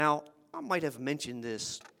Now, I might have mentioned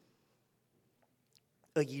this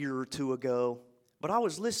a year or two ago, but I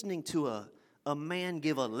was listening to a man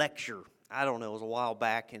give a lecture. I don't know, it was a while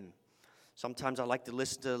back, and sometimes I like to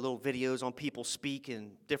listen to little videos on people speak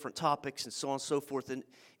and different topics and so on and so forth. And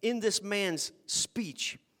in this man's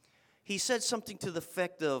speech, he said something to the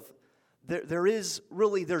effect of,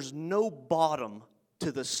 there's no bottom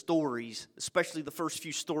to the stories, especially the first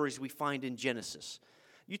few stories we find in Genesis.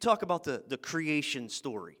 You talk about the creation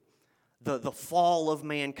story, the fall of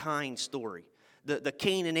mankind story, the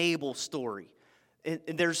Cain and Abel story. And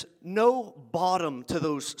there's no bottom to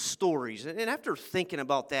those stories. And after thinking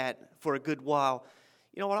about that for a good while,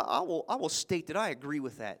 you know what, I will state that I agree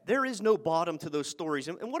with that. There is no bottom to those stories.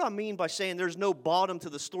 And what I mean by saying there's no bottom to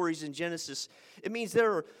the stories in Genesis, it means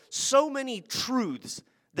there are so many truths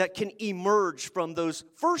that can emerge from those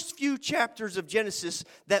first few chapters of Genesis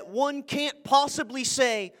that one can't possibly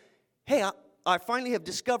say, hey, I finally have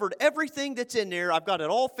discovered everything that's in there. I've got it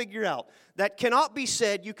all figured out. That cannot be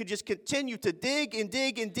said. You could just continue to dig and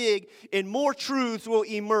dig and dig, and more truths will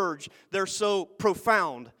emerge. They're so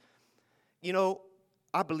profound. You know,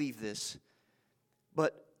 I believe this.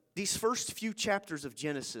 But these first few chapters of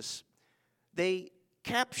Genesis, they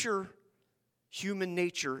capture human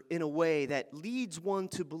nature in a way that leads one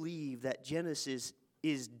to believe that Genesis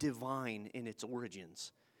is divine in its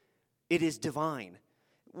origins. It is divine.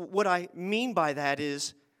 What I mean by that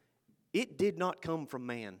is, it did not come from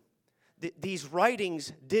man. These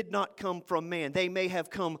writings did not come from man. They may have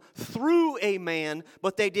come through a man,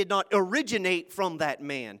 but they did not originate from that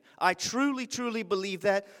man. I truly, truly believe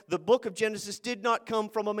that. The book of Genesis did not come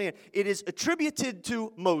from a man. It is attributed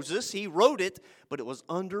to Moses. He wrote it, but it was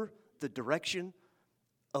under the direction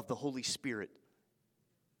of the Holy Spirit.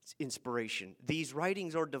 It's inspiration. These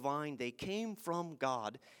writings are divine. They came from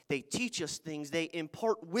God. They teach us things. They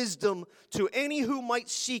impart wisdom to any who might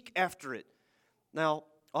seek after it. Now,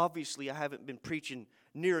 obviously, I haven't been preaching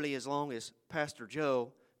nearly as long as Pastor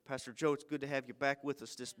Joe. Pastor Joe, it's good to have you back with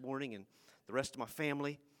us this morning and the rest of my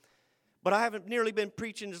family. But I haven't nearly been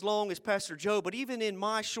preaching as long as Pastor Joe. But even in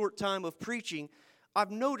my short time of preaching, I've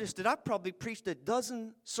noticed that I've probably preached a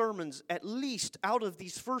dozen sermons at least out of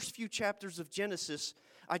these first few chapters of Genesis.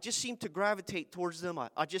 I just seem to gravitate towards them.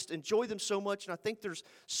 I just enjoy them so much, and I think there's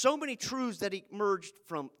so many truths that emerged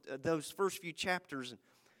from those first few chapters.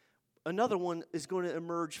 Another one is going to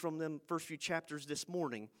emerge from them first few chapters this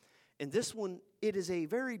morning. And this one, it is a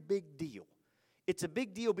very big deal. It's a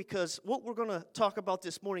big deal because what we're going to talk about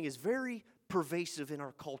this morning is very pervasive in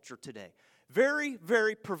our culture today. Very,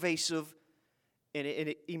 very pervasive. And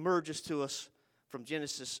it emerges to us from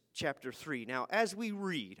Genesis chapter 3. Now, as we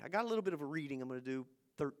read, I got a little bit of a reading. I'm going to do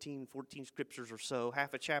 13, 14 scriptures or so,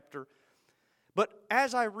 half a chapter. But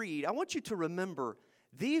as I read, I want you to remember,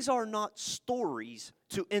 these are not stories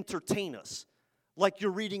to entertain us, like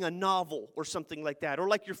you're reading a novel or something like that, or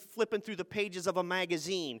like you're flipping through the pages of a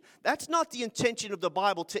magazine. That's not the intention of the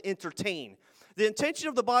Bible, to entertain. The intention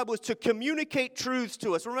of the Bible is to communicate truths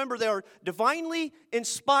to us. Remember, they are divinely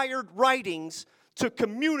inspired writings to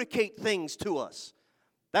communicate things to us.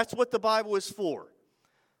 That's what the Bible is for.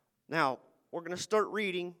 Now, we're going to start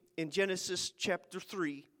reading in Genesis chapter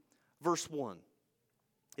 3, verse 1.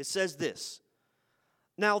 It says this: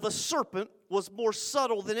 Now the serpent was more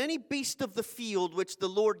subtle than any beast of the field which the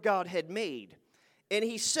Lord God had made. And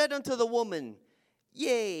he said unto the woman,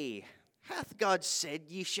 Yea, hath God said,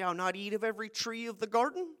 Ye shall not eat of every tree of the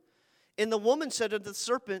garden? And the woman said unto the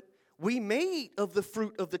serpent, We may eat of the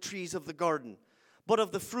fruit of the trees of the garden. But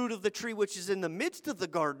of the fruit of the tree which is in the midst of the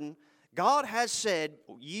garden, God has said,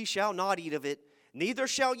 Ye shall not eat of it, neither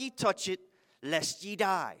shall ye touch it, lest ye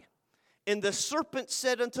die. And the serpent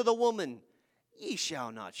said unto the woman, Ye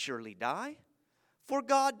shall not surely die. For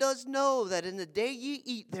God does know that in the day ye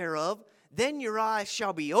eat thereof, then your eyes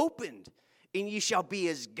shall be opened, and ye shall be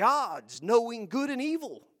as gods, knowing good and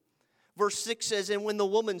evil. Verse 6 says, And when the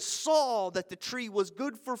woman saw that the tree was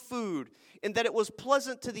good for food, and that it was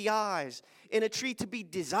pleasant to the eyes, and a tree to be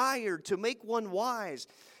desired to make one wise,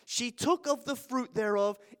 she took of the fruit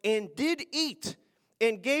thereof, and did eat,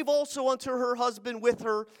 and gave also unto her husband with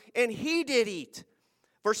her, and he did eat.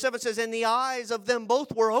 Verse 7 says, And the eyes of them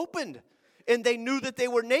both were opened, and they knew that they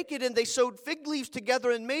were naked, and they sewed fig leaves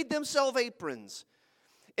together, and made themselves aprons.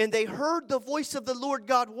 And they heard the voice of the Lord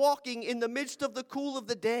God walking in the midst of the cool of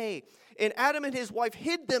the day. And Adam and his wife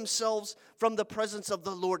hid themselves from the presence of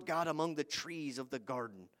the Lord God among the trees of the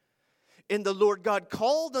garden. And the Lord God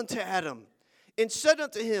called unto Adam and said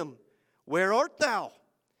unto him, Where art thou?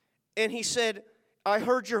 And he said, I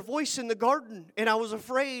heard your voice in the garden, and I was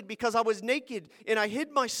afraid because I was naked, and I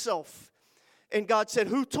hid myself. And God said,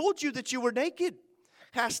 Who told you that you were naked?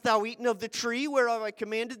 Hast thou eaten of the tree whereof I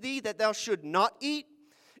commanded thee that thou should not eat?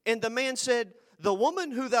 And the man said, The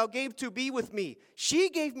woman who thou gave to be with me, she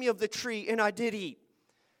gave me of the tree, and I did eat.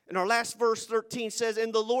 And our last verse 13 says,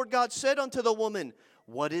 And the Lord God said unto the woman,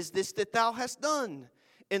 What is this that thou hast done?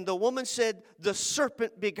 And the woman said, The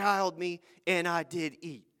serpent beguiled me, and I did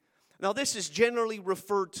eat. Now, this is generally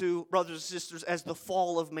referred to, brothers and sisters, as the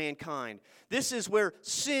fall of mankind. This is where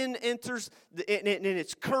sin enters, and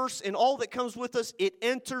its curse and all that comes with us, it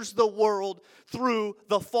enters the world through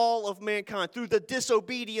the fall of mankind, through the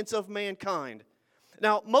disobedience of mankind.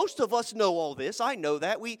 Now, most of us know all this. I know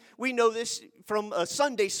that. We know this from a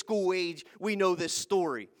Sunday school age. We know this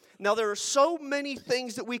story. Now, there are so many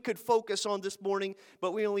things that we could focus on this morning,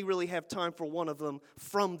 but we only really have time for one of them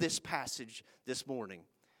from this passage this morning.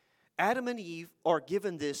 Adam and Eve are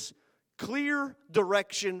given this clear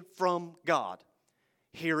direction from God.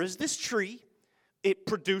 Here is this tree. It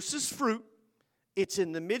produces fruit. It's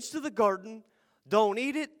in the midst of the garden. Don't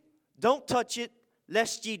eat it. Don't touch it,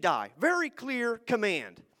 lest ye die. Very clear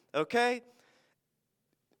command, okay?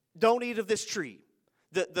 Don't eat of this tree.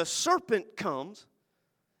 The serpent comes,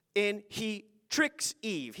 and he tricks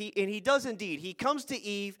Eve. He does indeed. He comes to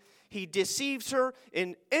Eve, he deceives her,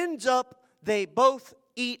 and ends up they both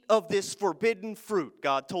eat of this forbidden fruit.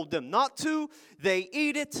 God told them not to. They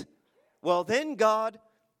eat it. Well, then God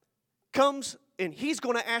comes, and he's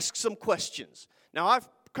going to ask some questions. Now, I've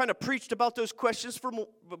kind of preached about those questions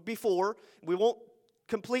before. We won't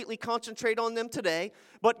completely concentrate on them today.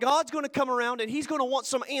 But God's going to come around, and he's going to want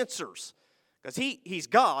some answers. Because he's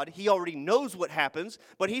God. He already knows what happens.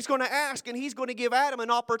 But he's going to ask, and he's going to give Adam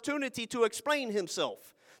an opportunity to explain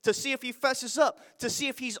himself, to see if he fesses up, to see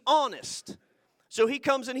if he's honest. So he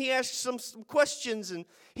comes and he asks some questions, and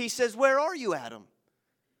he says, Where are you, Adam?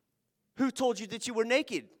 Who told you that you were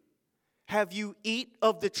naked? Have you eat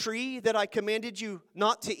of the tree that I commanded you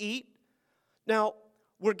not to eat? Now,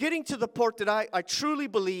 we're getting to the part that I truly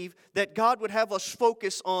believe that God would have us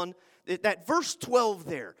focus on, that verse 12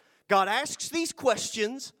 there. God asks these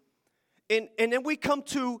questions, and then we come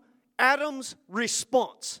to Adam's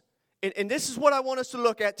response. And this is what I want us to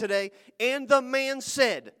look at today. And the man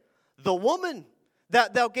said, The woman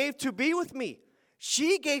that thou gave to be with me,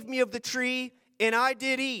 she gave me of the tree, and I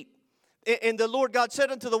did eat. And the Lord God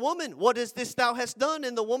said unto the woman, What is this thou hast done?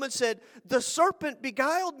 And the woman said, The serpent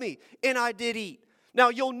beguiled me, and I did eat. Now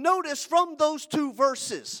you'll notice from those two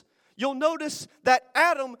verses, you'll notice that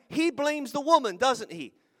Adam, he blames the woman, doesn't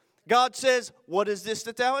he? God says, What is this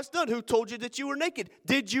that thou hast done? Who told you that you were naked?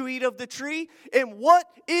 Did you eat of the tree? And what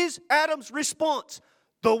is Adam's response?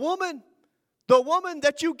 The woman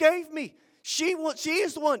that you gave me. She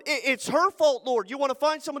is the one. It's her fault, Lord. You want to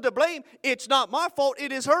find someone to blame? It's not my fault.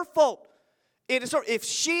 It is her fault. It is her. If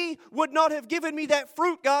she would not have given me that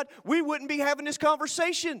fruit, God, we wouldn't be having this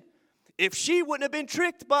conversation. If she wouldn't have been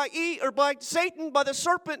tricked by by Satan, by the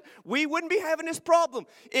serpent, we wouldn't be having this problem.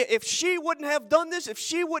 If she wouldn't have done this, if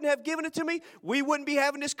she wouldn't have given it to me, we wouldn't be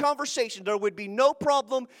having this conversation. There would be no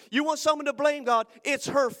problem. You want someone to blame God? It's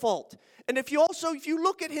her fault. And if you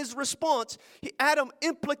look at his response, Adam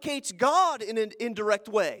implicates God in an indirect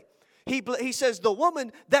way. He says, The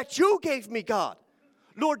woman that you gave me, God.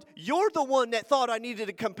 Lord, you're the one that thought I needed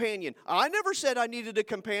a companion. I never said I needed a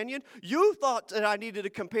companion. You thought that I needed a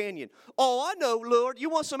companion. All I know, Lord, you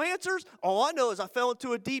want some answers? All I know is I fell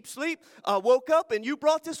into a deep sleep. I woke up and you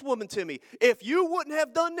brought this woman to me. If you wouldn't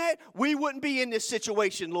have done that, we wouldn't be in this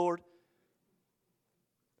situation, Lord.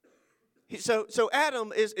 So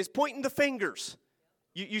Adam is pointing the fingers.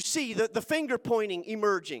 You see the finger pointing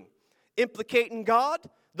emerging, implicating God.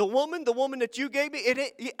 The woman that you gave me,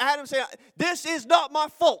 Adam said, This is not my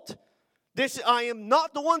fault. I am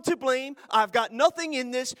not the one to blame. I've got nothing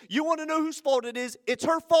in this. You want to know whose fault it is? It's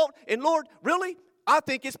her fault. And Lord, really? I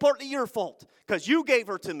think it's partly your fault because you gave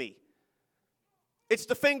her to me. It's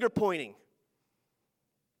the finger pointing.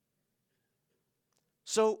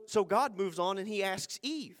 So God moves on and he asks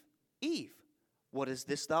Eve, what is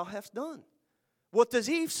this thou hast done? What does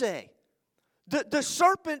Eve say? The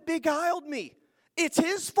serpent beguiled me. It's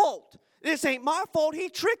his fault. This ain't my fault. He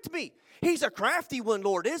tricked me. He's a crafty one,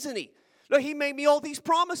 Lord, isn't he? Look, he made me all these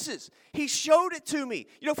promises. He showed it to me.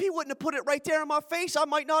 If he wouldn't have put it right there in my face, I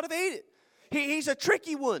might not have ate it. He's a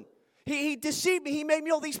tricky one. He deceived me. He made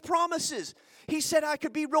me all these promises. He said I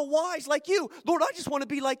could be real wise like you. Lord, I just want to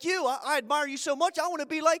be like you. I admire you so much. I want to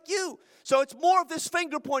be like you. So it's more of this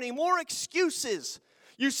finger pointing, more excuses.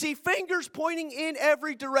 You see fingers pointing in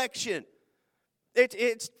every direction.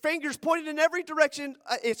 It's fingers pointed in every direction.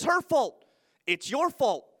 It's her fault. It's your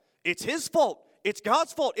fault. It's his fault. It's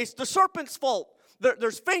God's fault. It's the serpent's fault.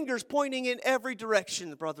 There's fingers pointing in every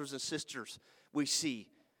direction, brothers and sisters. we see.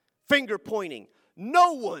 Finger pointing.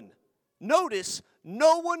 No one, notice,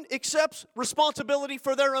 no one accepts responsibility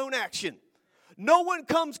for their own action. No one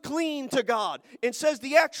comes clean to God and says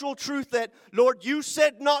the actual truth that, Lord, you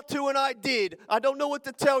said not to and I did. I don't know what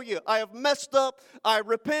to tell you. I have messed up. I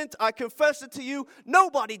repent. I confess it to you.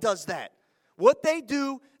 Nobody does that. What they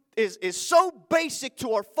do is so basic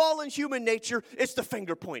to our fallen human nature, it's the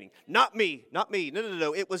finger pointing. Not me, not me.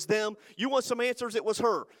 No. It was them. You want some answers? It was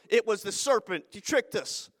her. It was the serpent. He tricked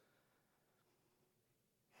us.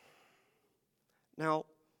 Now,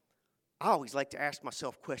 I always like to ask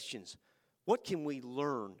myself questions. What can we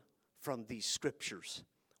learn from these scriptures?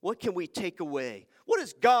 What can we take away? What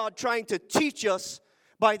is God trying to teach us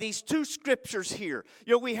by these two scriptures here?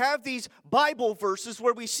 You know, we have these Bible verses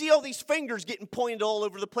where we see all these fingers getting pointed all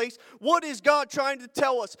over the place. What is God trying to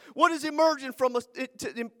tell us? What is emerging from us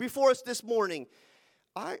before us this morning?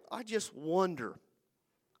 I just wonder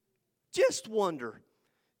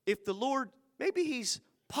if the Lord, maybe He's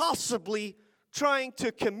possibly trying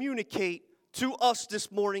to communicate to us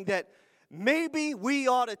this morning that maybe we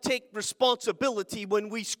ought to take responsibility when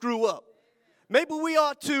we screw up. Maybe we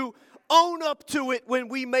ought to own up to it when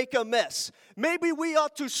we make a mess. Maybe we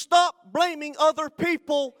ought to stop blaming other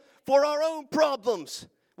people for our own problems.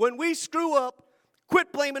 When we screw up,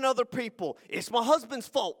 quit blaming other people. It's my husband's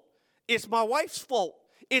fault. It's my wife's fault.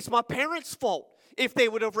 It's my parents' fault. If they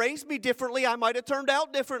would have raised me differently, I might have turned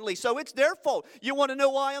out differently. So it's their fault. You want to know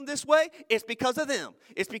why I'm this way? It's because of them.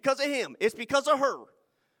 It's because of him. It's because of her.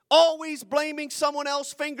 Always blaming someone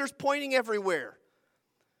else, fingers pointing everywhere.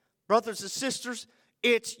 Brothers and sisters,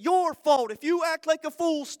 it's your fault. If you act like a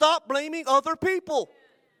fool, stop blaming other people.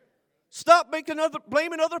 Stop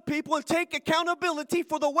blaming other people and take accountability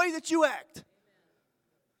for the way that you act.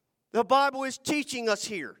 The Bible is teaching us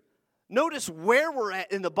here. Notice where we're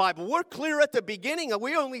at in the Bible. We're clear at the beginning.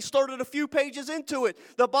 We only started a few pages into it.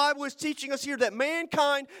 The Bible is teaching us here that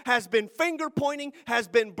mankind has been finger pointing, has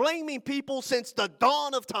been blaming people since the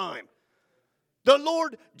dawn of time. The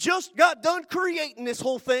Lord just got done creating this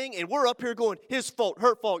whole thing, and we're up here going, his fault,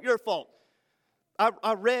 her fault, your fault.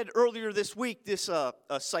 I read earlier this week this a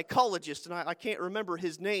psychologist, and I can't remember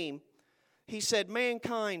his name. He said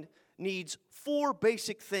mankind needs 4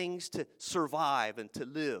 basic things to survive and to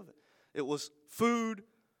live. It was food,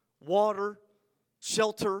 water,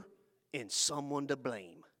 shelter, and someone to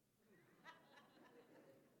blame.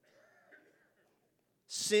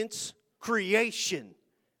 Since creation,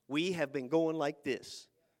 we have been going like this.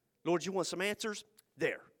 Lord, you want some answers?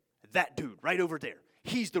 There. That dude right over there.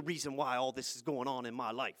 He's the reason why all this is going on in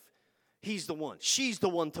my life. He's the one. She's the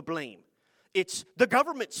one to blame. It's the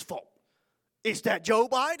government's fault. It's that Joe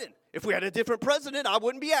Biden. If we had a different president, I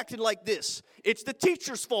wouldn't be acting like this. It's the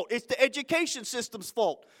teacher's fault. It's the education system's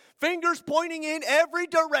fault. Fingers pointing in every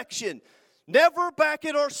direction. Never back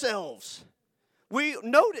at ourselves. We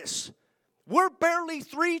notice, we're barely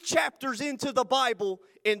 3 chapters into the Bible,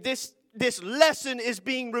 and this lesson is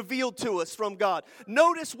being revealed to us from God.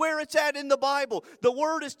 Notice where it's at in the Bible. The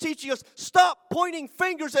Word is teaching us, stop pointing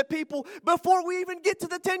fingers at people before we even get to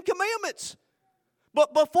the 10 Commandments.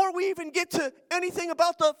 But before we even get to anything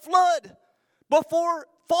about the flood, before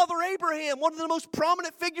Father Abraham, one of the most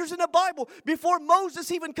prominent figures in the Bible, before Moses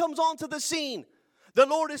even comes onto the scene, the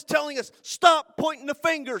Lord is telling us, stop pointing the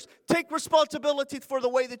fingers. Take responsibility for the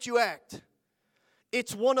way that you act.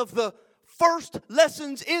 It's one of the first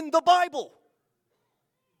lessons in the Bible.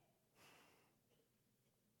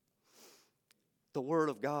 The Word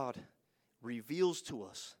of God reveals to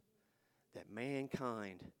us that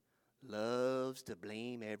mankind loves to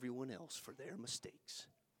blame everyone else for their mistakes.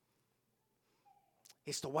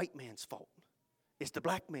 It's the white man's fault. It's the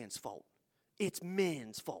black man's fault. It's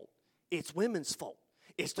men's fault. It's women's fault.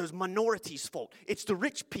 It's those minorities' fault. It's the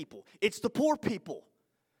rich people. It's the poor people.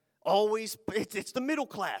 Always, it's the middle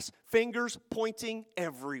class. Fingers pointing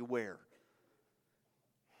everywhere.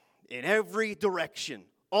 In every direction.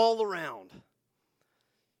 All around.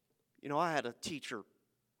 You know, I had a teacher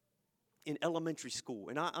in elementary school,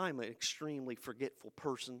 and I'm an extremely forgetful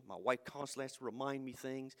person. My wife constantly has to remind me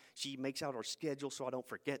things. She makes out our schedule so I don't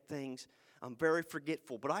forget things. I'm very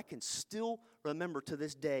forgetful, but I can still remember to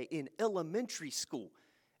this day in elementary school,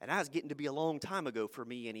 and that's getting to be a long time ago for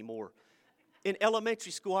me anymore. In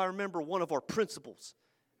elementary school, I remember one of our principals.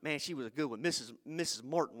 Man, she was a good one. Mrs.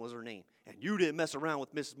 Martin was her name, and you didn't mess around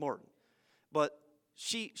with Mrs. Martin. But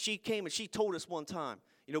she came and she told us one time,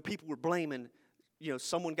 you know, people were blaming, you know,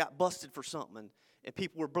 someone got busted for something, and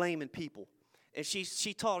people were blaming people. And she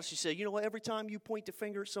taught us, she said, you know what, every time you point the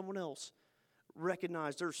finger at someone else,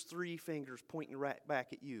 recognize there's 3 fingers pointing right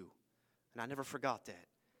back at you. And I never forgot that.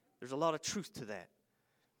 There's a lot of truth to that.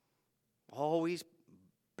 Always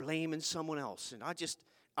blaming someone else. And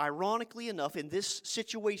ironically enough, in this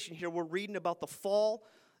situation here, we're reading about the fall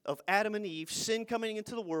of Adam and Eve, sin coming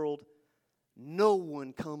into the world. No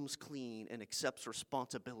one comes clean and accepts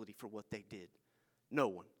responsibility for what they did. No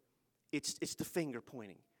one. It's the finger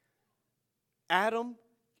pointing. Adam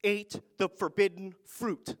ate the forbidden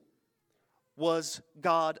fruit. Was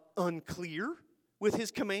God unclear with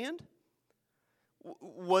his command?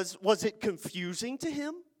 Was it confusing to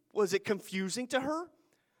him? Was it confusing to her?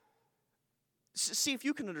 See if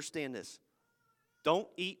you can understand this. Don't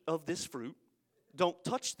eat of this fruit. Don't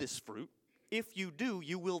touch this fruit. If you do,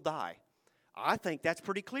 you will die. I think that's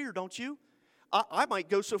pretty clear, don't you? I might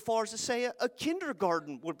go so far as to say a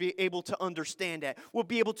kindergarten would be able to understand that, would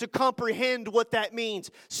be able to comprehend what that means.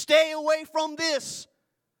 Stay away from this,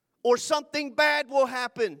 or something bad will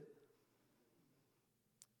happen.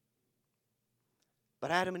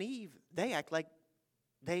 But Adam and Eve, they act like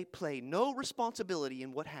they play no responsibility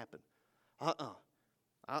in what happened.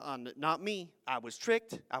 Not me. I was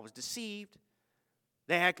tricked. I was deceived.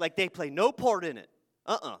 They act like they play no part in it.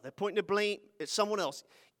 They're pointing the blame at someone else.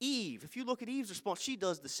 Eve, if you look at Eve's response, she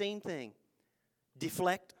does the same thing.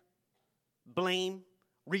 Deflect, blame,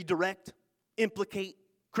 redirect, implicate,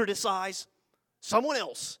 criticize. Someone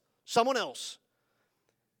else. Someone else.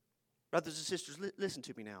 Brothers and sisters, listen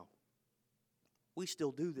to me now. We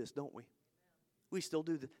still do this, don't we? We still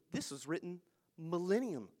do this. This was written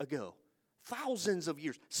millennium ago. Thousands of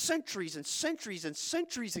years. Centuries and centuries and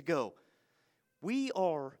centuries ago. We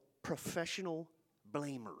are professional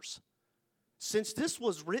blamers. Since this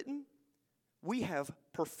was written, we have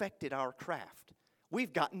perfected our craft.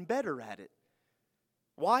 We've gotten better at it.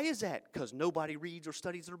 Why is that? Because nobody reads or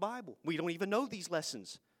studies their Bible. We don't even know these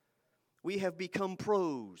lessons. We have become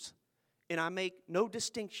pros. And I make no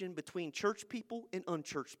distinction between church people and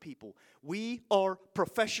unchurched people. We are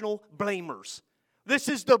professional blamers. This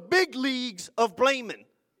is the big leagues of blaming.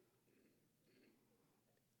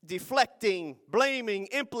 Deflecting, blaming,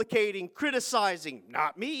 implicating, criticizing.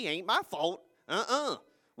 Not me, ain't my fault.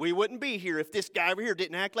 We wouldn't be here if this guy over here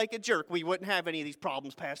didn't act like a jerk. We wouldn't have any of these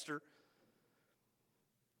problems, Pastor.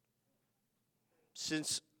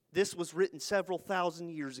 Since this was written several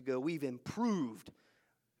thousand years ago, we've improved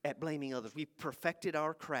at blaming others. We've perfected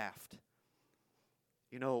our craft.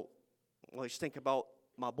 You know, let's think about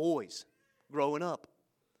my boys growing up.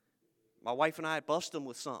 My wife and I bust them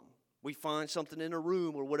with something. We find something in a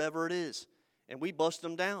room or whatever it is, and we bust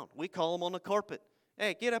them down. We call them on the carpet.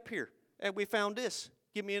 Hey, get up here. Hey, we found this.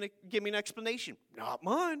 Give me an explanation. Not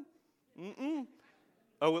mine.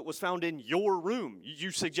 Oh, it was found in your room.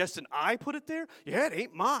 You suggesting I put it there? Yeah, it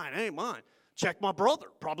ain't mine. It ain't mine. Check my brother.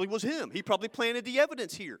 Probably was him. He probably planted the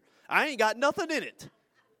evidence here. I ain't got nothing in it.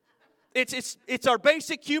 It's our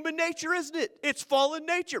basic human nature, isn't it? It's fallen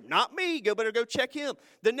nature. Not me. Better go check him.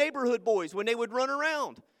 The neighborhood boys, when they would run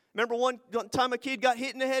around. Remember one time a kid got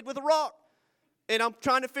hit in the head with a rock? And I'm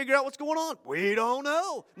trying to figure out what's going on. We don't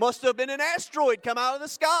know. Must have been an asteroid come out of the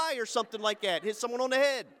sky or something like that. Hit someone on the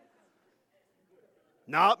head.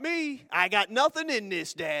 Not me. I got nothing in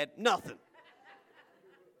this, Dad. Nothing.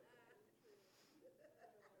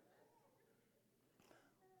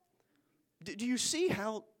 Do you see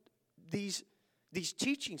how these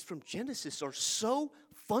teachings from Genesis are so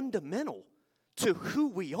fundamental to who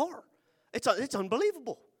we are? It's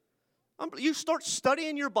unbelievable. You start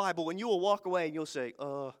studying your Bible and you will walk away and you'll say,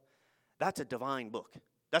 that's a divine book.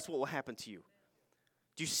 That's what will happen to you.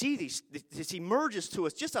 Do you see this emerges to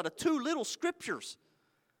us just out of two little scriptures?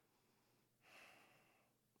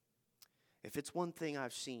 If it's one thing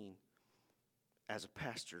I've seen as a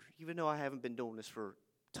pastor, even though I haven't been doing this for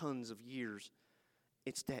tons of years,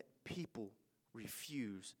 it's that people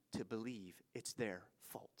refuse to believe it's their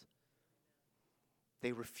fault.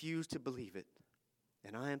 They refuse to believe it.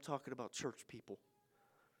 And I am talking about church people.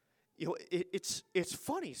 You know, it's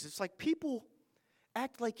funny. It's like people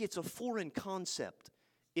act like it's a foreign concept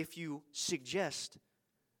if you suggest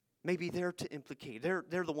maybe they're to implicate. They're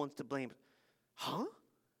the ones to blame. Huh?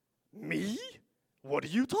 Me? What are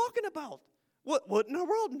you talking about? What in the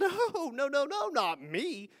world? No, not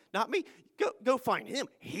me. Not me. Go find him.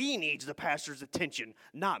 He needs the pastor's attention,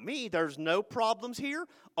 not me. There's no problems here.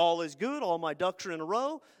 All is good. All my ducks are in a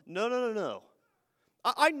row. No.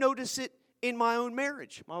 I notice it in my own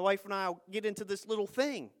marriage. My wife and I will get into this little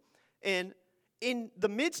thing. And in the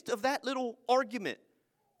midst of that little argument,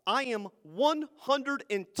 I am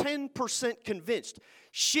 110% convinced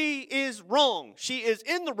she is wrong. She is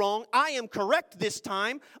in the wrong. I am correct this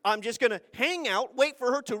time. I'm just going to hang out, wait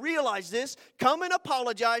for her to realize this, come and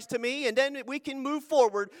apologize to me, and then we can move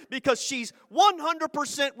forward because she's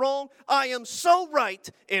 100% wrong. I am so right,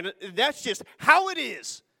 and that's just how it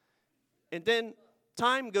is. And then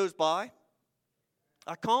time goes by.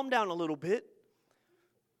 I calm down a little bit.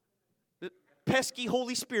 The pesky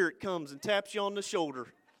Holy Spirit comes and taps you on the shoulder.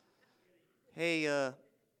 Hey,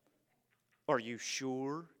 are you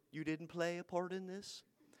sure you didn't play a part in this?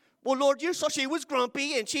 Well, Lord, you saw she was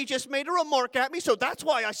grumpy and she just made a remark at me, so that's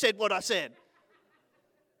why I said what I said.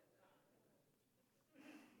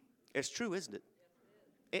 It's true, isn't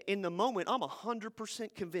it? In the moment, I'm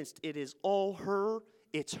 100% convinced it is all her,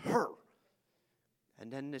 it's her.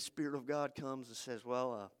 And then the Spirit of God comes and says,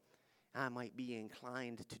 well, I might be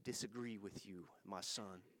inclined to disagree with you, my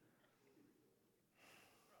son.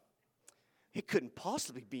 It couldn't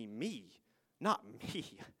possibly be me. Not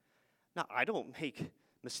me. No, I don't make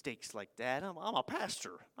mistakes like that. I'm a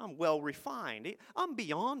pastor. I'm well refined. I'm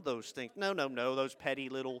beyond those things. No. Those petty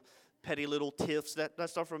little tiffs.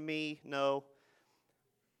 That's not from me. No.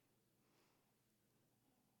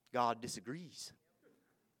 God disagrees.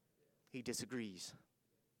 He disagrees.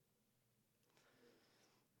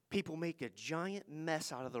 People make a giant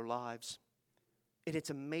mess out of their lives. And it's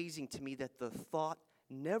amazing to me that the thought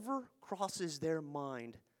never crosses their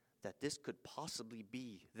mind that this could possibly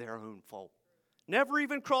be their own fault. Never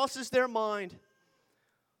even crosses their mind.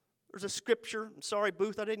 There's a scripture, I'm sorry,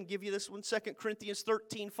 Booth, I didn't give you this one. 2 Corinthians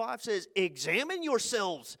 13:5 says, examine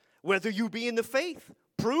yourselves whether you be in the faith.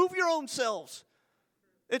 Prove your own selves.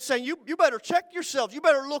 It's saying you better check yourselves. You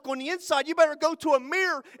better look on the inside. You better go to a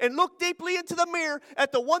mirror and look deeply into the mirror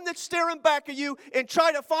at the one that's staring back at you and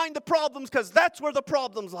try to find the problems, because that's where the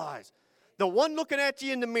problems lies. The one looking at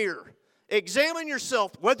you in the mirror. Examine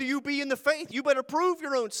yourself, whether you be in the faith. You better prove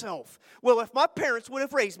your own self. Well, if my parents would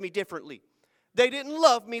have raised me differently, they didn't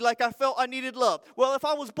love me like I felt I needed love. Well, if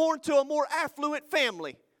I was born to a more affluent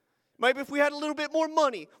family, maybe if we had a little bit more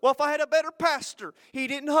money. Well, if I had a better pastor, he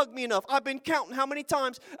didn't hug me enough. I've been counting how many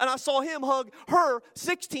times, and I saw him hug her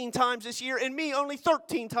 16 times this year and me only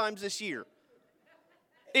 13 times this year.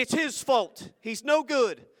 It's his fault. He's no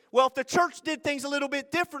good. Well, if the church did things a little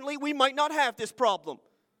bit differently, we might not have this problem.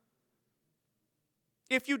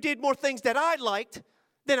 If you did more things that I liked,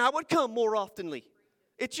 then I would come more oftenly.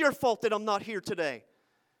 It's your fault that I'm not here today.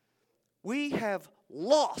 We have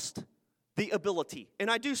lost the ability,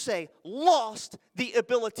 and I do say lost the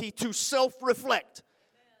ability to self-reflect.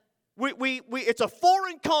 It's a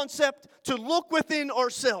foreign concept to look within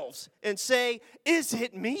ourselves and say, is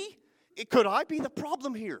it me? Could I be the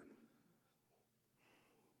problem here?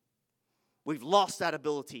 We've lost that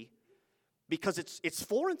ability because it's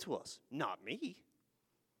foreign to us. Not me.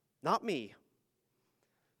 Not me.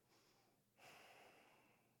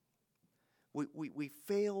 We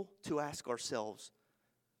fail to ask ourselves,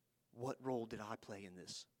 what role did I play in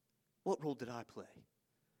this? What role did I play?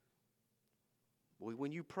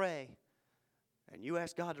 When you pray and you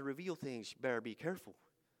ask God to reveal things, you better be careful,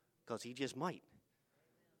 because He just might.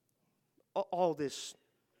 All this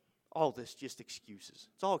just excuses.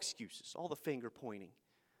 It's all excuses. All the finger pointing,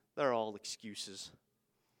 they're all excuses.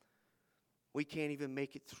 We can't even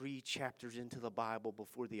make it 3 chapters into the Bible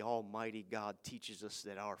before the Almighty God teaches us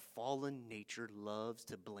that our fallen nature loves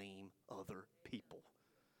to blame other people.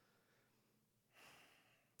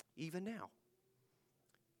 Even now,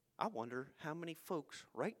 I wonder how many folks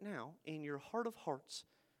right now in your heart of hearts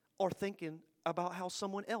are thinking about how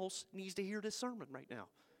someone else needs to hear this sermon right now.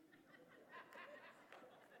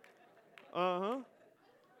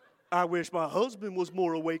 I wish my husband was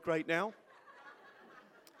more awake right now.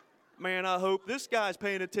 Man, I hope this guy's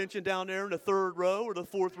paying attention down there in the 3rd row or the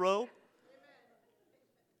 4th row.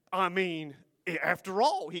 I mean, after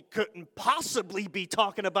all, he couldn't possibly be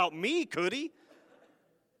talking about me, could he?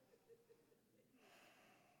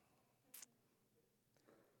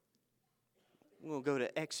 We'll go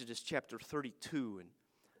to Exodus chapter 32, and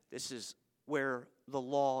this is where the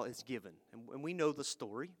law is given. And we know the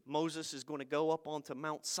story. Moses is going to go up onto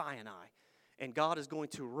Mount Sinai, and God is going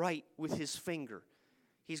to write with His finger.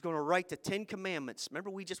 He's going to write the 10 Commandments. Remember,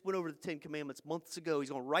 we just went over the 10 Commandments months ago. He's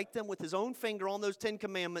going to write them with His own finger on those 10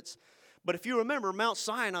 Commandments. But if you remember, Mount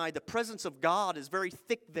Sinai, the presence of God is very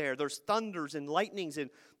thick there. There's thunders and lightnings, and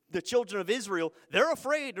the children of Israel, they're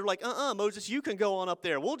afraid. They're like, Moses, you can go on up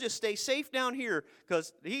there. We'll just stay safe down here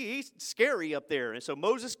because he's scary up there. And so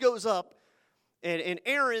Moses goes up, and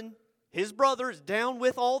Aaron, his brother, is down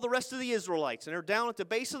with all the rest of the Israelites, and they're down at the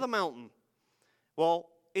base of the mountain. Well,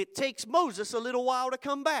 it takes Moses a little while to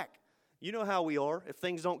come back. You know how we are. If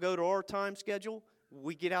things don't go to our time schedule,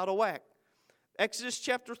 we get out of whack. Exodus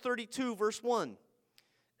chapter 32, verse 1.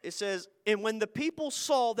 It says, "And when the people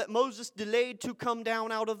saw that Moses delayed to come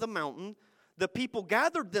down out of the mountain, the people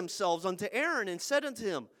gathered themselves unto Aaron and said unto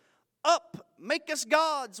him, Up, make us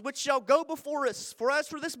gods, which shall go before us. For as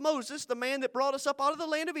for this Moses, the man that brought us up out of the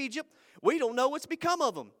land of Egypt, we don't know what's become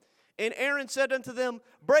of him. And Aaron said unto them,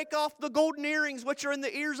 Break off the golden earrings which are in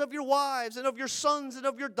the ears of your wives and of your sons and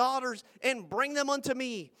of your daughters, and bring them unto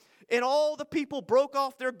me. And all the people broke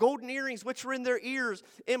off their golden earrings which were in their ears,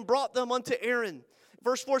 and brought them unto Aaron."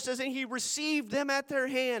 Verse 4 says, "And he received them at their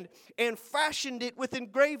hand, and fashioned it with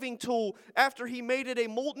engraving tool, after he made it a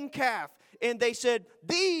molten calf. And they said,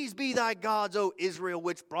 These be thy gods, O Israel,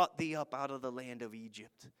 which brought thee up out of the land of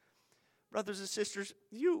Egypt." Brothers and sisters,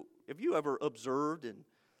 have you ever observed and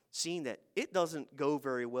seen that it doesn't go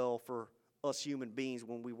very well for us human beings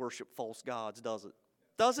when we worship false gods, does it?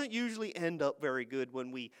 Doesn't usually end up very good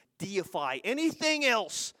when we deify anything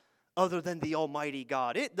else other than the Almighty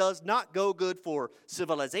God. It does not go good for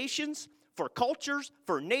civilizations, for cultures,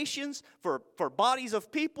 for nations, for bodies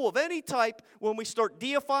of people of any type when we start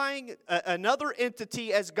deifying another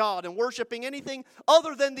entity as God and worshiping anything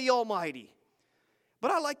other than the Almighty.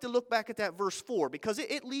 But I like to look back at that verse 4 because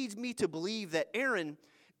it leads me to believe that Aaron,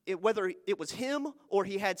 whether it was him or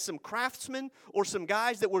he had some craftsmen or some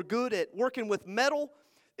guys that were good at working with metal,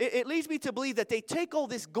 it leads me to believe that they take all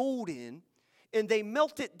this gold in and they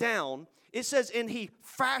melt it down. It says, and he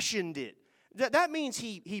fashioned it. That means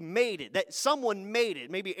he made it, that someone made it.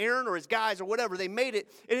 Maybe Aaron or his guys or whatever, they made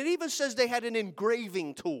it. And it even says they had an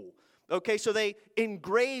engraving tool. Okay, so they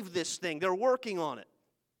engraved this thing. They're working on it.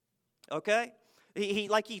 Okay? He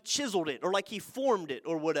like he chiseled it or like he formed it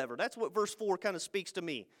or whatever. That's what verse 4 kind of speaks to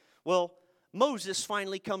me. Well, Moses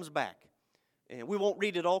finally comes back. And we won't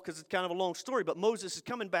read it all because it's kind of a long story, but Moses is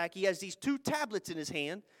coming back. He has these 2 tablets in his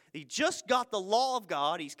hand. He just got the law of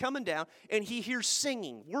God. He's coming down, and he hears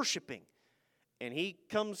singing, worshiping. And he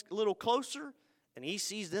comes a little closer, and he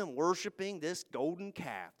sees them worshiping this golden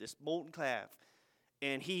calf, this molten calf.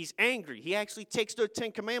 And he's angry. He actually takes the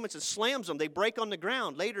 10 Commandments and slams them. They break on the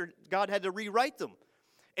ground. Later, God had to rewrite them.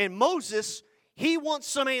 And Moses, he wants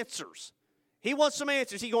some answers. He wants some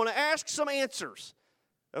answers. He's going to ask some answers.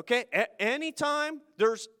 Okay? Anytime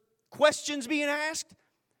there's questions being asked,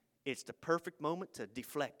 it's the perfect moment to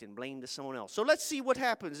deflect and blame to someone else. So let's see what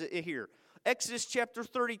happens here. Exodus chapter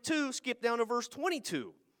 32, skip down to verse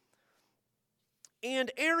 22. "And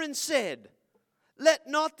Aaron said, Let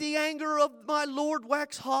not the anger of my Lord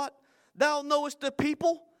wax hot. Thou knowest the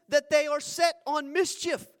people, that they are set on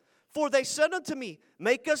mischief. For they said unto me,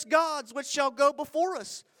 Make us gods, which shall go before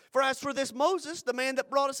us. For as for this Moses, the man that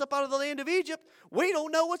brought us up out of the land of Egypt, we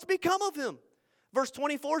don't know what's become of him." Verse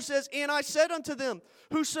 24 says, "And I said unto them,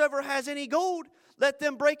 Whosoever has any gold, let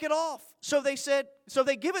them break it off. So they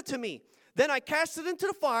give it to me. Then I cast it into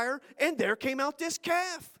the fire, and there came out this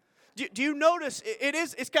calf." Do you notice?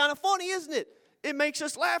 It's kind of funny, isn't it? It makes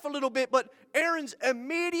us laugh a little bit, but Aaron's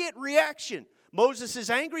immediate reaction. Moses is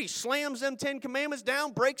angry. He slams them 10 Commandments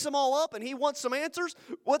down, breaks them all up, and he wants some answers.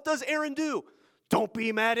 What does Aaron do? "Don't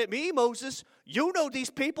be mad at me, Moses. You know these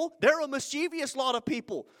people. They're a mischievous lot of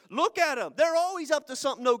people. Look at them. They're always up to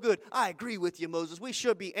something no good." I agree with you, Moses. We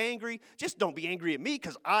should be angry. Just don't be angry at me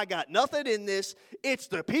because I got nothing in this. It's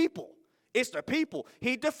the people. It's the people.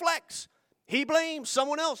 He deflects. He blames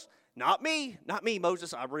someone else. Not me,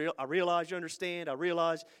 Moses. I realize you understand. I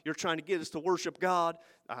realize you're trying to get us to worship God.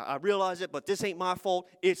 I realize it, but this ain't my fault.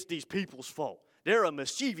 It's these people's fault. They're a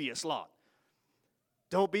mischievous lot.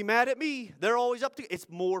 Don't be mad at me. They're always up to. It's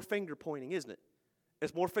more finger pointing, isn't it?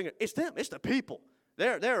 It's more finger. It's them. It's the people.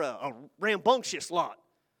 They're a rambunctious lot.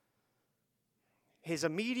 His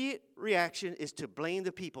immediate reaction is to blame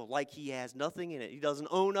the people like he has nothing in it. He doesn't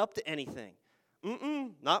own up to anything.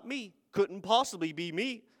 Not me. Couldn't possibly be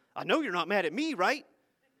me. I know you're not mad at me, right?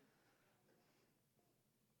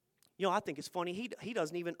 You know, I think it's funny. He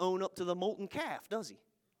doesn't even own up to the molten calf, does he?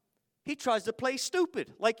 He tries to play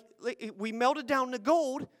stupid. Like we melted down the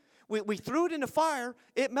gold. We threw it in the fire.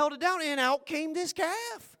 It melted down, and out came this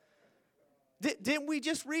calf. Didn't we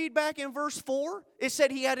just read back in verse 4? It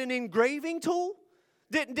said he had an engraving tool.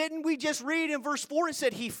 Didn't we just read in verse 4? It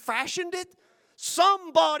said he fashioned it.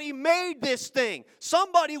 Somebody made this thing.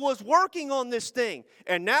 Somebody was working on this thing.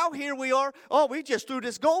 And now here we are. Oh, we just threw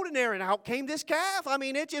this gold in there, and out came this calf. I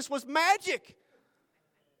mean, it just was magic.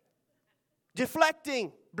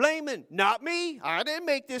 Deflecting, blaming. Not me. I didn't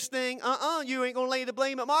make this thing. You ain't going to lay the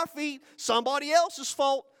blame at my feet. Somebody else's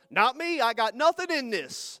fault. Not me. I got nothing in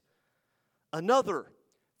this. Another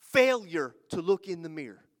failure to look in the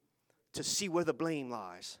mirror to see where the blame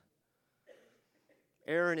lies.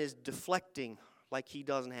 Aaron is deflecting like he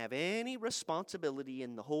doesn't have any responsibility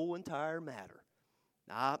in the whole entire matter.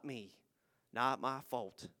 Not me. Not my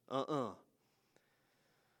fault. Brothers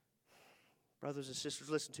and sisters,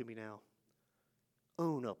 listen to me now.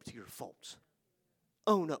 Own up to your faults.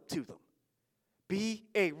 Own up to them. Be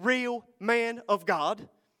a real man of God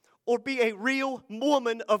or be a real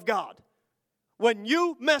woman of God. When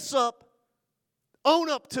you mess up, own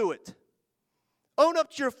up to it. Own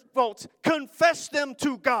up to your faults. Confess them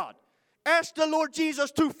to God. Ask the Lord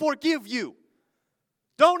Jesus to forgive you.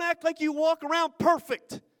 Don't act like you walk around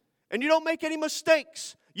perfect and you don't make any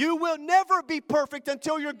mistakes. You will never be perfect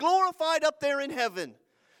until you're glorified up there in heaven.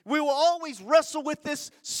 We will always wrestle with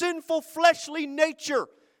this sinful fleshly nature.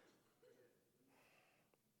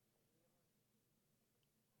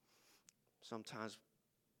 Sometimes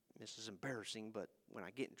this is embarrassing, but when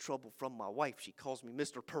I get in trouble from my wife, she calls me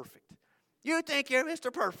Mr. Perfect. You think you're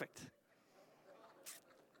Mr. Perfect.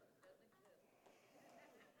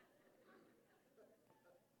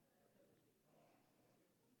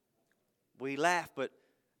 We laugh, but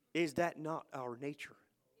is that not our nature?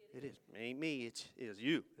 It is. It ain't me. It is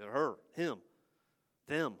you, her, him,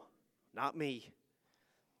 them, not me.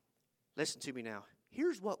 Listen to me now.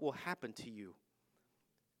 Here's what will happen to you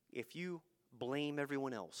if you blame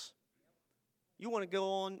everyone else. You want to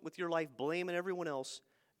go on with your life blaming everyone else,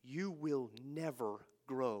 you will never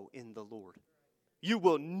grow in the Lord. You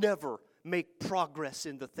will never make progress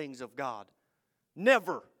in the things of God.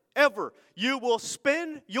 Never, ever. You will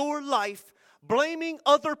spend your life blaming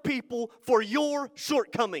other people for your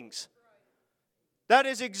shortcomings. That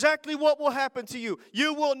is exactly what will happen to you.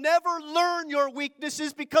 You will never learn your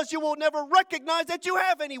weaknesses because you will never recognize that you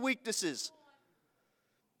have any weaknesses.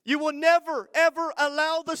 You will never, ever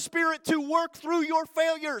allow the Spirit to work through your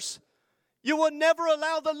failures. You will never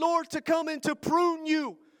allow the Lord to come in to prune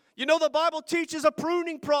you. You know, the Bible teaches a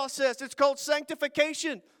pruning process. It's called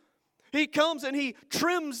sanctification. He comes and He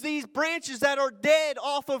trims these branches that are dead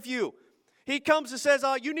off of you. He comes and says,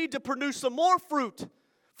 you need to produce some more fruit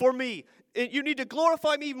for me. You need to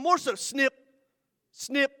glorify me even more so. Snip,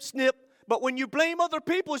 snip, snip. But when you blame other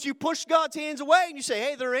people, as you push God's hands away and you say,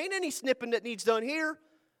 hey, there ain't any snipping that needs done here.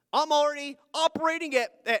 I'm already operating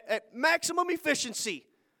at maximum efficiency.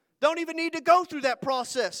 Don't even need to go through that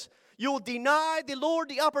process. You'll deny the Lord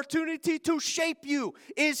the opportunity to shape you.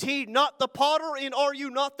 Is He not the potter and are you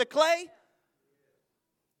not the clay?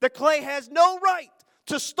 The clay has no right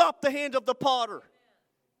to stop the hand of the potter.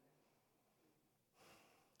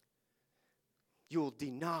 You'll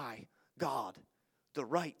deny God the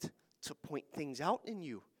right to point things out in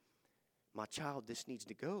you. My child, this needs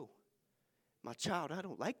to go. My child, I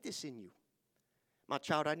don't like this in you. My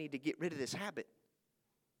child, I need to get rid of this habit.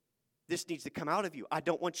 This needs to come out of you. I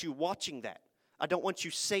don't want you watching that. I don't want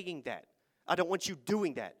you saying that. I don't want you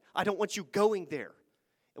doing that. I don't want you going there.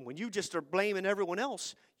 And when you just are blaming everyone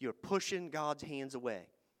else, you're pushing God's hands away.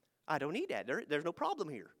 I don't need that. There's no problem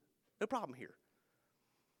here. No problem here.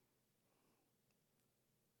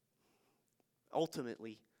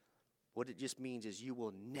 Ultimately, what it just means is you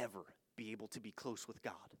will never be able to be close with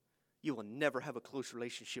God. You will never have a close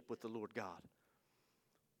relationship with the Lord God.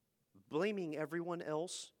 Blaming everyone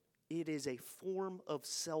else, it is a form of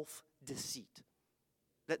self-deceit.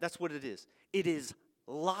 That's what it is. It is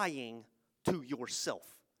lying to yourself.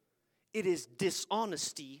 It is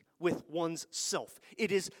dishonesty with one's self.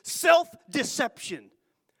 It is self-deception.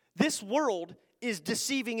 This world is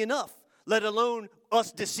deceiving enough, let alone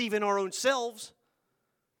us deceiving our own selves.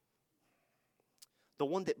 The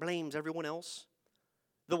one that blames everyone else,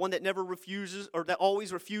 the one that never refuses or that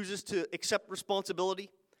always refuses to accept responsibility,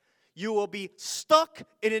 you will be stuck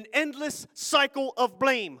in an endless cycle of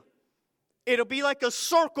blame. It'll be like a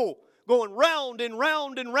circle going round and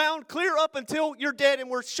round and round, clear up until you're dead and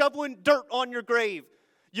we're shoveling dirt on your grave.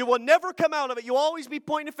 You will never come out of it. You'll always be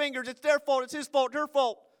pointing fingers. It's their fault. It's his fault. Her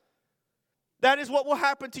fault. That is what will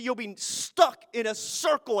happen to you. You'll be stuck in a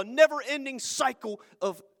circle, a never-ending cycle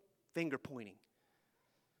of finger pointing.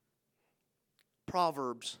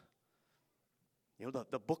 Proverbs,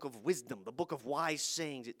 the book of wisdom, the book of wise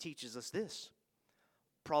sayings, it teaches us this.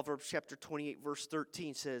 Proverbs chapter 28, verse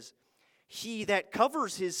 13 says, he that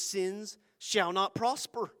covers his sins shall not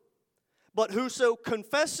prosper, but whoso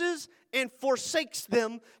confesses and forsakes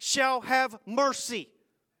them shall have mercy.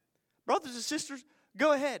 Brothers and sisters,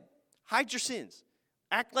 go ahead. Hide your sins.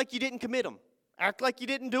 Act like you didn't commit them. Act like you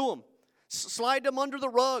didn't do them. Slide them under the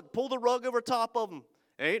rug. Pull the rug over top of them.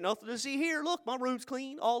 Ain't nothing to see here. Look, my room's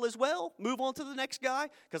clean. All is well. Move on to the next guy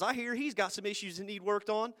because I hear he's got some issues that need worked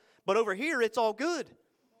on. But over here, it's all good.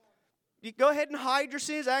 You go ahead and hide your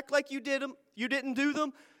sins, act like you did them, you didn't do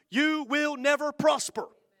them. You will never prosper.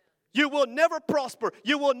 You will never prosper.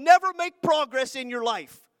 You will never make progress in your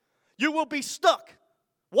life. You will be stuck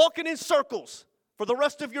walking in circles for the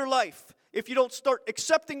rest of your life if you don't start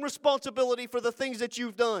accepting responsibility for the things that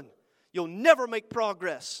you've done. You'll never make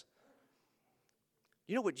progress.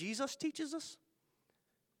 You know what Jesus teaches us?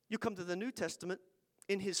 You come to the New Testament,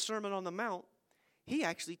 in his Sermon on the Mount, he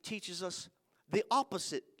actually teaches us the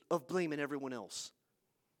opposite of blaming everyone else.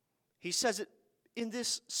 He says it in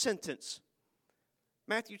this sentence.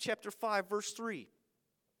 Matthew chapter 5, verse 3.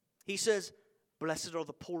 He says, "Blessed are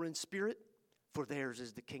the poor in spirit, for theirs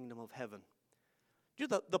is the kingdom of heaven." You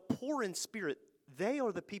know, the poor in spirit, they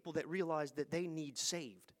are the people that realize that they need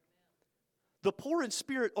saved. The poor in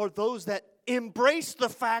spirit are those that embrace the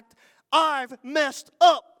fact, I've messed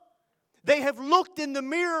up. They have looked in the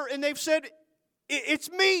mirror and they've said,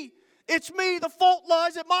 it's me. It's me. The fault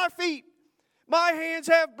lies at my feet. My hands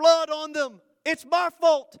have blood on them. It's my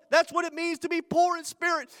fault. That's what it means to be poor in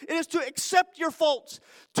spirit. It is to accept your faults,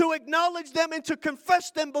 to acknowledge them, and to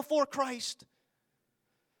confess them before Christ.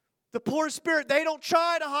 The poor in spirit, they don't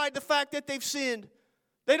try to hide the fact that they've sinned.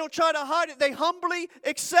 They don't try to hide it. They humbly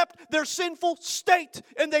accept their sinful state,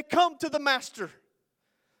 and they come to the Master.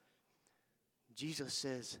 Jesus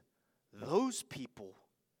says, those people,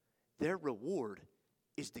 their reward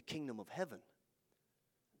is the kingdom of heaven.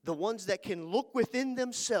 The ones that can look within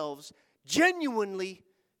themselves genuinely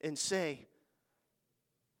and say,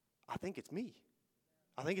 I think it's me.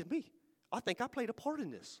 I think it's me. I think I played a part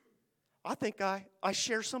in this. I think I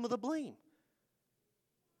share some of the blame.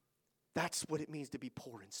 That's what it means to be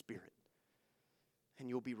poor in spirit. And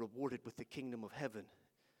you'll be rewarded with the kingdom of heaven.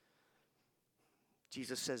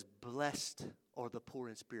 Jesus says, blessed are the poor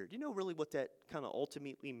in spirit. You know really what that kind of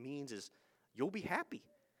ultimately means is you'll be happy.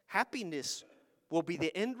 Happiness will be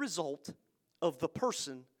the end result of the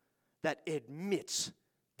person that admits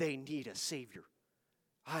they need a Savior.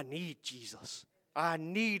 I need Jesus. I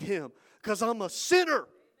need Him because I'm a sinner.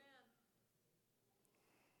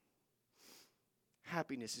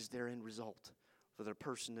 Happiness is their end result for the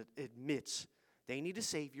person that admits they need a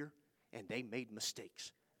Savior and they made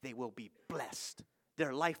mistakes. They will be blessed.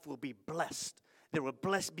 Their life will be blessed. There will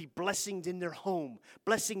be blessings in their home,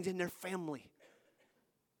 blessings in their family.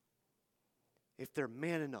 If they're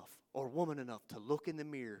man enough or woman enough to look in the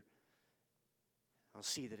mirror, I'll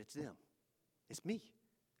see that it's them. It's me.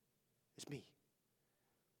 It's me.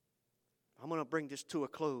 I'm going to bring this to a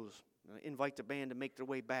close. I'm going to invite the band to make their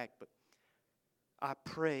way back, but I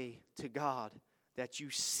pray to God that you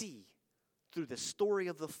see through the story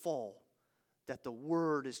of the fall that the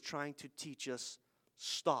Word is trying to teach us,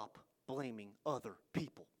 stop blaming other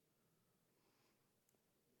people.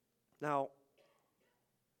 Now,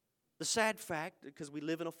 the sad fact, because we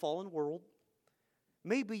live in a fallen world,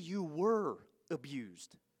 maybe you were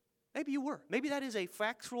abused. Maybe you were. Maybe that is a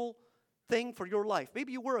factual thing for your life.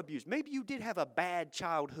 Maybe you were abused. Maybe you did have a bad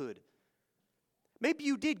childhood. Maybe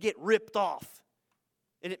you did get ripped off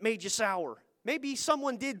and it made you sour. Maybe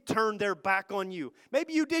someone did turn their back on you.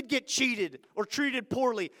 Maybe you did get cheated or treated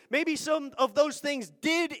poorly. Maybe some of those things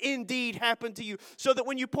did indeed happen to you, so that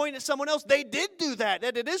when you point at someone else, they did do that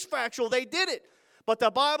it is factual, they did it. But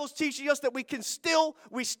the Bible's teaching us that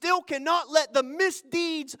we still cannot let the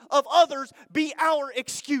misdeeds of others be our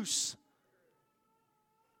excuse.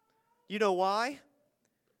 You know why?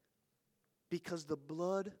 Because the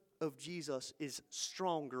blood of Jesus is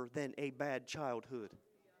stronger than a bad childhood.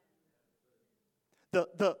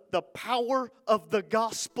 The power of the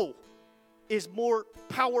gospel is more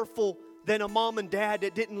powerful than a mom and dad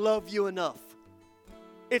that didn't love you enough.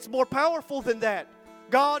 It's more powerful than that.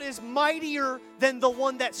 God is mightier than the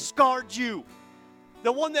one that scarred you.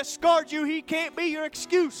 The one that scarred you, he can't be your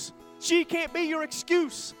excuse. She can't be your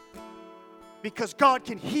excuse. Because God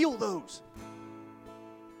can heal those.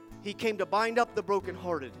 He came to bind up the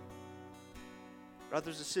brokenhearted.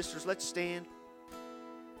 Brothers and sisters, let's stand.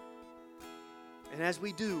 And as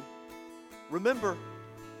we do, remember,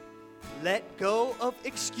 let go of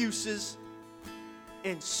excuses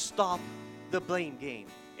and stop the blame game.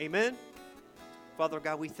 Amen? Father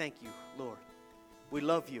God, we thank you, Lord. We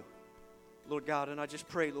love you, Lord God. And I just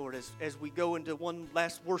pray, Lord, as we go into one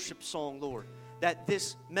last worship song, Lord, that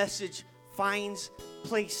this message finds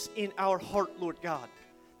place in our heart, Lord God.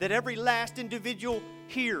 That every last individual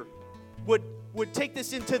here would take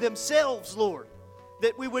this into themselves, Lord.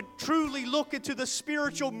 That we would truly look into the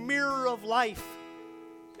spiritual mirror of life.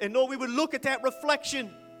 And Lord, we would look at that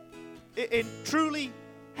reflection and truly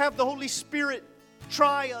have the Holy Spirit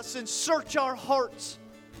try us and search our hearts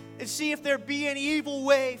and see if there be any evil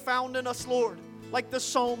way found in us, Lord. like the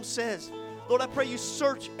psalm says. Lord, I pray you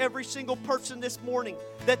search every single person this morning,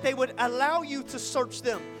 that they would allow you to search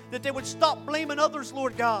them, that they would stop blaming others,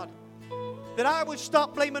 Lord God, that I would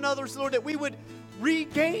stop blaming others, Lord, that we would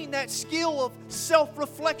regain that skill of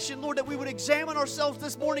self-reflection, Lord, that we would examine ourselves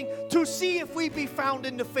this morning to see if we be found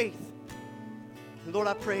in the faith. And Lord,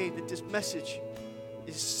 I pray that this message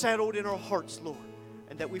is settled in our hearts, Lord,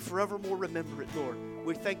 and that we forevermore remember it, Lord.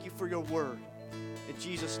 We thank you for your word. In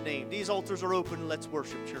Jesus' name. These altars are open. Let's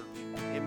worship, church. Amen.